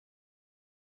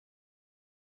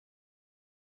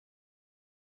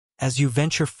As you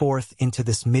venture forth into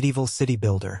this medieval city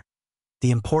builder,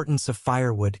 the importance of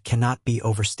firewood cannot be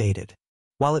overstated.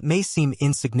 While it may seem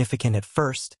insignificant at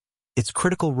first, its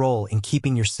critical role in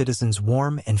keeping your citizens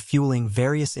warm and fueling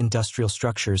various industrial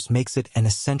structures makes it an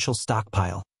essential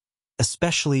stockpile,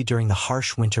 especially during the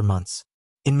harsh winter months.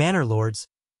 In Manor Lords,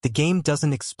 the game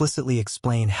doesn't explicitly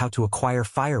explain how to acquire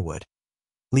firewood,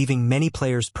 leaving many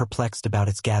players perplexed about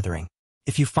its gathering.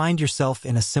 If you find yourself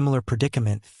in a similar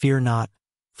predicament, fear not,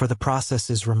 for the process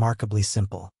is remarkably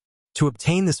simple. To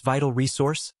obtain this vital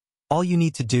resource, all you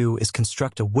need to do is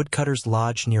construct a woodcutter's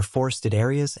lodge near forested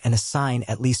areas and assign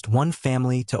at least one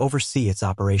family to oversee its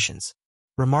operations.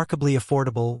 Remarkably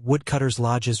affordable, woodcutters'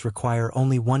 lodges require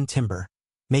only one timber,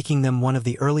 making them one of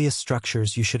the earliest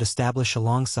structures you should establish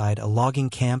alongside a logging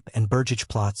camp and burgage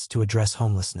plots to address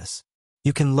homelessness.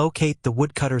 You can locate the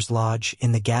woodcutter's lodge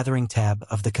in the Gathering tab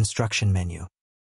of the construction menu.